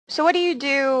So what do you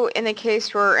do in the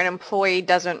case where an employee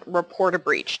doesn't report a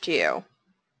breach to you?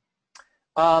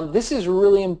 This is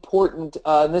really important,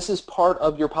 and this is part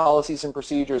of your policies and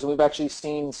procedures, and we've actually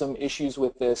seen some issues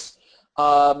with this,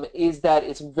 is that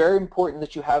it's very important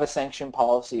that you have a sanction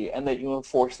policy and that you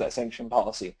enforce that sanction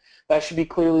policy. That should be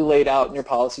clearly laid out in your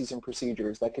policies and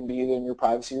procedures. That can be either in your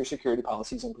privacy or security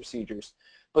policies and procedures.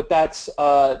 But that's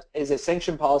is a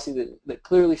sanction policy that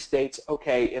clearly states,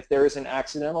 okay, if there is an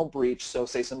accidental breach, so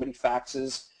say somebody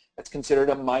faxes, that's considered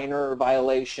a minor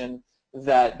violation,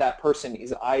 that person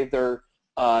is either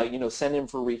send in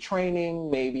for retraining.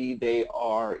 Maybe they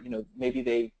are, maybe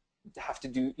they have to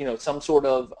do, some sort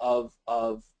of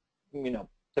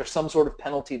there's some sort of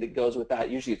penalty that goes with that.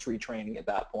 Usually it's retraining at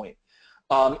that point.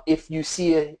 If you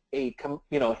see a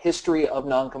history of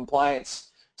non-compliance,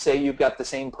 say you've got the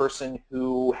same person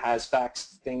who has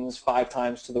faxed things 5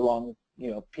 times to the wrong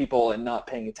people and not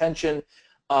paying attention.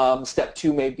 Step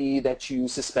 2 may be that you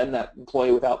suspend that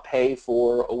employee without pay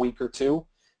for a week or 2.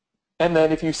 And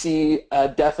then if you see a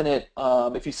definite,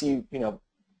 if you see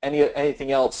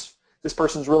anything else, this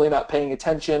person's really not paying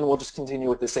attention, we'll just continue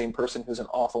with the same person who's an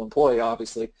awful employee,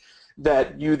 obviously,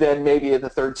 that you then maybe the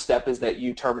third step is that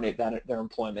you terminate their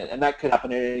employment. And that could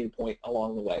happen at any point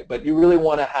along the way. But you really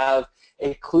want to have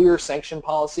a clear sanction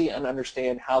policy and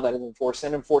understand how that is enforced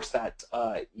and enforce that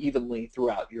evenly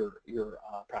throughout your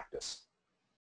practice.